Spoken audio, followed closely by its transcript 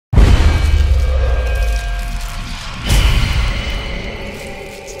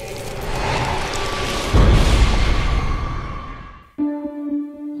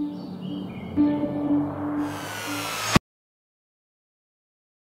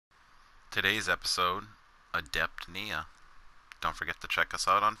Today's episode, Adept Nea. Don't forget to check us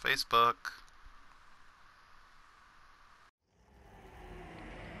out on Facebook.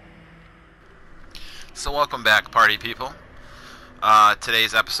 So welcome back, party people.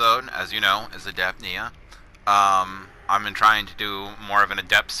 Today's episode, as you know, is Adept Nea. I've been trying to do more of an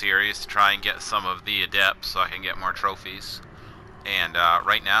Adept series to try and get some of the Adepts so I can get more trophies. And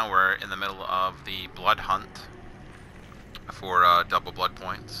right now we're in the middle of the blood hunt for double blood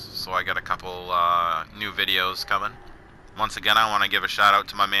points. So I got a couple new videos coming. Once again, I want to give a shout out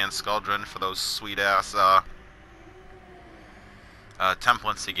to my man Skuldrin for those sweet ass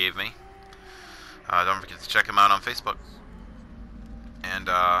templates he gave me. Don't forget to check him out on Facebook. And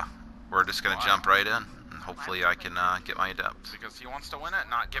we're just gonna jump right in, and hopefully I can get my adept. Because he wants to win it,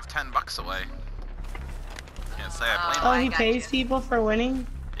 not give 10 bucks away. Can't say I blame him. Oh, he pays people for winning?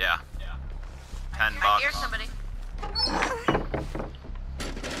 Yeah. 10 bucks. I hear somebody.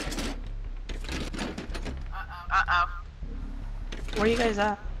 Uh-oh. Where you guys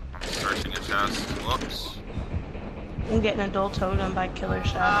at? I'm searching a chest. Whoops. I'm getting a dual totem by Killer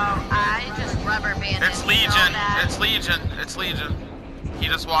Shot. Oh, I just rubber banded. It's Legion! It's Legion! It's Legion! He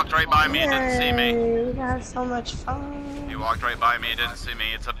just walked right by me and didn't see me. We had so much fun. He walked right by me and didn't see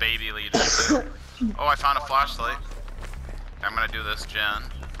me. It's a baby Legion. Oh, I found a flashlight. I'm gonna do this, Jen.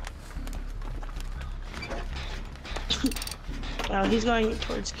 Oh, he's going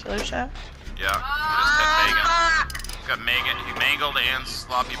towards Killer Shot? Yeah, he just hit Megan. He's got Megan, he mangled and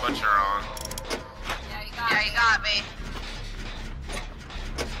Sloppy Butcher on. Yeah, you got me.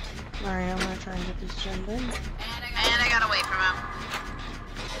 Alright, I'm gonna try and get this gen done. And I got away from him.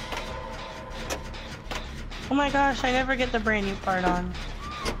 Oh my gosh, I never get the brand new part on.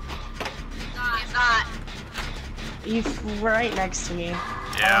 He's not. You right next to me.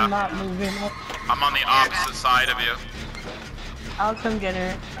 Yeah. I'm not moving up. I'm on the opposite side of you. I'll come get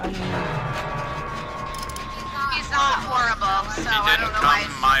her. He's not horrible, so He I didn't don't know why.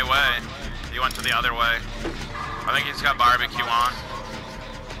 come my way. He went to the other way. I think he's got barbecue on.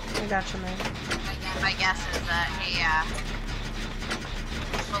 I got you, man. My guess is that he,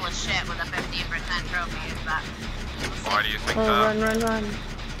 is full of shit with a 15% trophy, but... Why do you think Oh, that? run.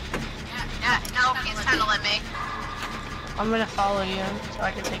 Yeah, no, he's tunneling me. I'm gonna follow you so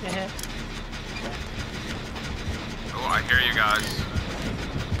I can take a hit. Oh, I hear you guys.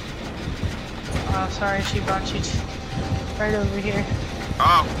 Oh, sorry, she brought you right over here.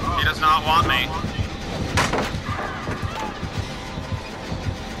 Oh, he does not want me.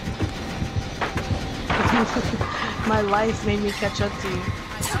 My life made me catch up to you.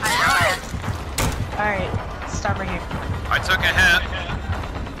 Alright, stop right here. I took a hit.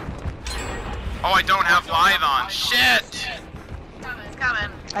 Oh, I don't have live on. Shit! He's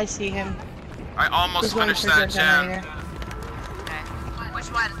coming. I see him. I almost He's going finished for that good gen. generator. Okay.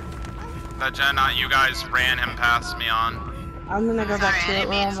 Which one? That gen you guys ran him past me on. I'm gonna go back to Sorry, I it.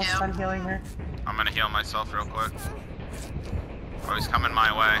 We're didn't mean almost to. done healing her. I'm gonna heal myself real quick. Oh, he's coming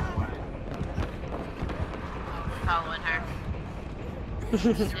my way. Following her.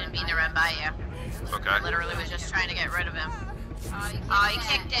 Didn't mean to run by you. Okay. I literally was just trying to get rid of him. Oh, he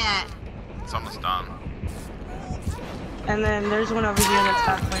kicked it. It's almost done. And then there's one over here that's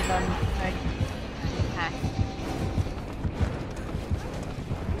halfway done. Like, Okay.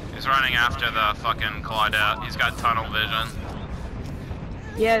 He's running after the fucking Claudette. He's got tunnel vision.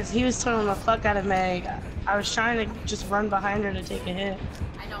 yes, he was tunneling the fuck out of Meg. I was trying to just run behind her to take a hit.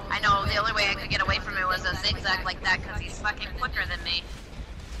 I know, the only way I could get away from him was a zigzag like that because he's fucking quicker than me.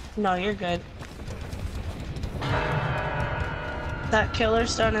 No, you're good. That killer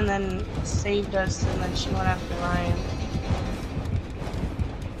stun and then saved us, and then she went after Ryan.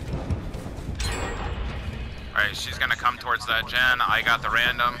 Alright, she's gonna come towards that gen. I got the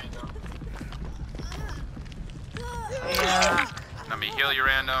random. Yeah. Let me heal you,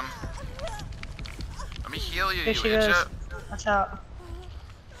 random. Let me heal you, Here you she idiot. goes. Watch out.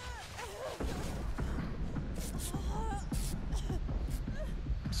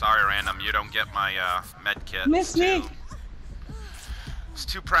 Sorry, random. You don't get my med kit. Miss me. It's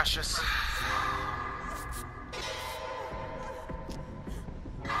too precious.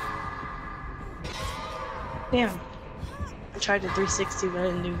 Damn. I tried to 360, but I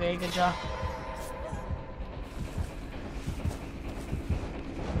didn't do a very good job.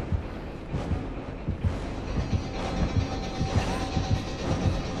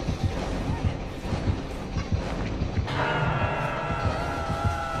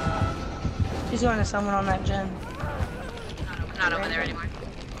 She's going to someone on that gen. I'm not over there anymore.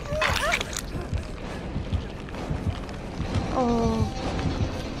 Oh.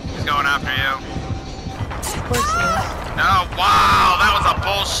 He's going after you. Of course he is. Oh, wow, that was a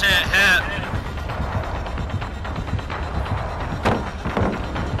bullshit hit.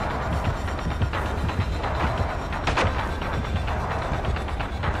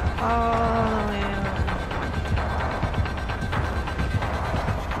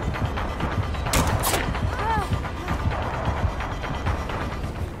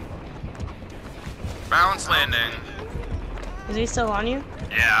 Is he still on you?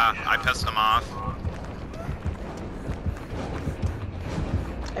 Yeah, I pissed him off.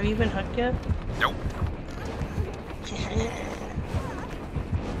 Have you been hooked yet? Nope.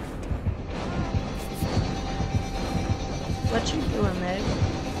 What you doing, Meg?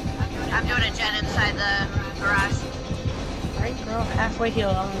 I'm doing a gen inside the garage. Alright, girl. Halfway heal.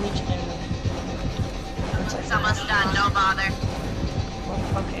 I'm gonna meet you in. It's almost done. Don't bother.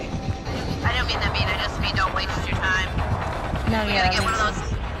 Well, okay. I don't mean that mean. I just mean don't waste your time. No, We yeah. gotta get one of those.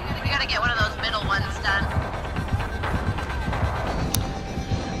 We gotta get one of those middle ones done.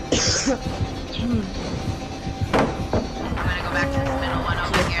 I'm gonna go back to this middle one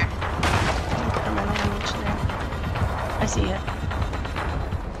over here. Come on, I'll meet you there. I see ya.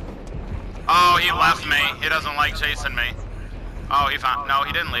 Oh, he left me. He doesn't like chasing me. Oh, he found. No,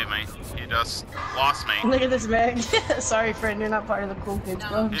 he didn't leave me. He just lost me. Look at this, Meg. Sorry, friend. You're not part of the cool kids,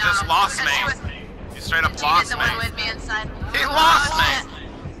 bro. He just lost me. He straight up lost the me. one with me inside. He lost me.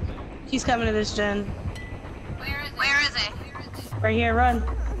 He's coming to this gen. Where is he? Right here, run.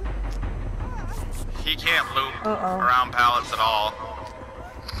 He can't loop Uh-oh. around pallets at all.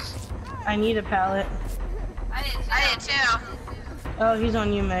 I need a pallet. I did too. Oh, he's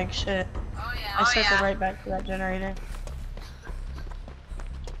on you, Meg. Shit. Oh yeah. I circled right back to that generator.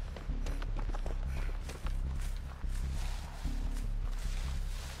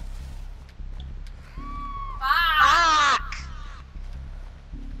 Fuck!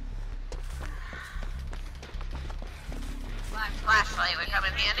 Flashlight would come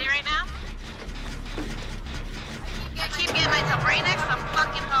in handy right now. I keep getting myself right next to the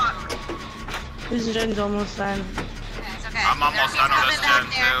fucking hook. This gen's almost done. It's okay. I'm almost done with this gen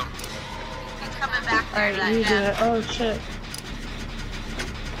too. He's coming back there. Alright, you do it. Oh, shit.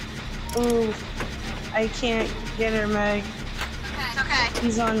 Ooh. I can't get her, Meg. It's okay.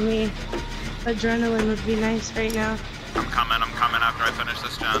 He's on me. Adrenaline would be nice right now. I'm coming after I finish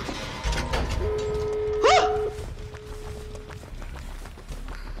this gen.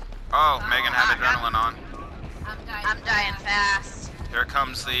 Oh, Megan had adrenaline on. I'm dying fast. Here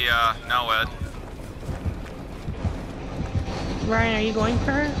comes the NOED. Ryan, are you going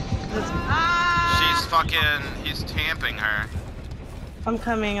for her? She's fucking, he's tamping her. I'm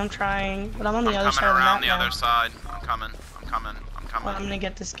coming, I'm trying. But I'm on the I'm other coming side of the around map the now. other side. I'm coming. Well, I'm gonna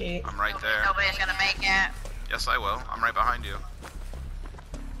get this gate. I'm right there. Nobody's gonna make it. Yes, I will. I'm right behind you.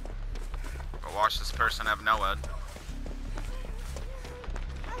 But watch this person have NOED.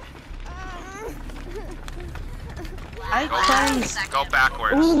 I climbed. Go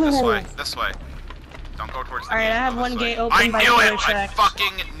backwards. Ooh. This way. Don't go towards the Alright, gate. I have Go this one way. gate open I by knew Killer it! I Shack.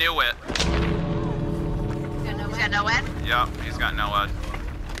 fucking knew it! He's got no wet? Yep, he's got NOED.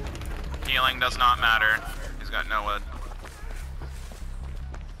 Healing does not matter. He's got NOED.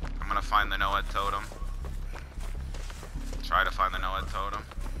 I'm gonna find the NOED totem. Try to find the NOED totem.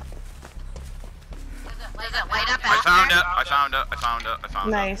 Does it light up I after? found it! I found it! I found it! I found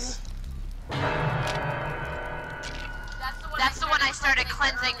it. Nice. That's the one I started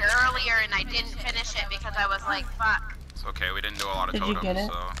cleansing earlier and I didn't finish it because I was like, fuck. It's okay, we didn't do a lot of Did you totems, get it?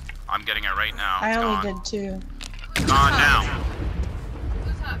 so I'm getting it right now. I It's only gone. did two. Gone now.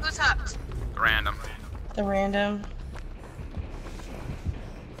 Who's hooked? Random. The random.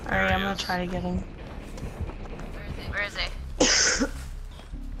 There Alright, he I'm gonna is. try to get him. Where is he?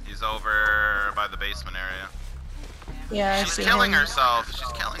 He's over by the basement area. Yeah, I She's see killing him. herself.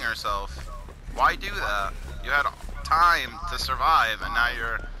 She's killing herself. Why do that? You had time to survive, and now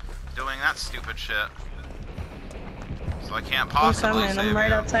you're doing that stupid shit. So I can't I'm possibly coming. save I'm right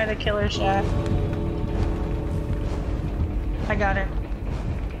you. outside of Killer Shack. I got her.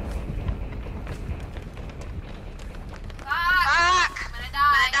 Fuck! I'm gonna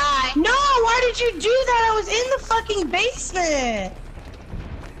die. No! Why did you do that? I was in the fucking basement!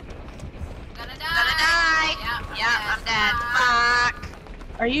 Gonna die. Yep, I'm dead. Fuck.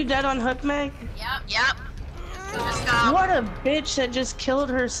 Are you dead on hook, Meg? Yep. Just go. What a bitch that just killed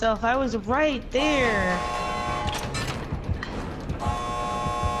herself. I was right there.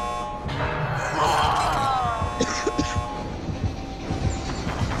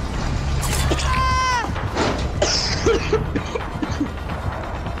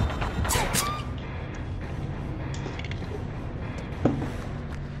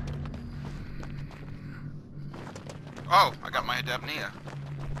 Oh, I got my Adept Nea.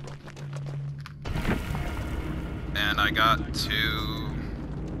 And I got 2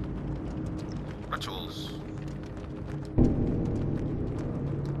 rituals.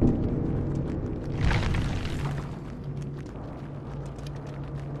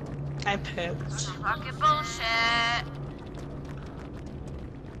 I pooped. Fucking bullshit. I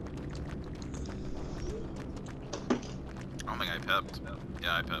don't think pipped.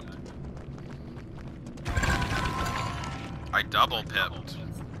 Yeah, I pipped. I double pipped.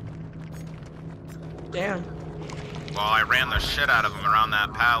 Damn. Well, I ran the shit out of him around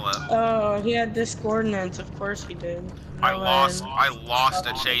that pallet. Oh, he had discoordinates. Of course he did. No I lost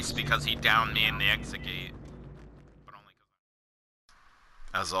way. a chase because he downed me in the exit gate. But only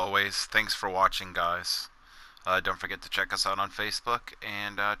 'cause As always, thanks for watching, guys. Don't forget to check us out on Facebook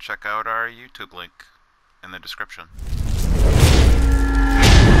and check out our YouTube link in the description.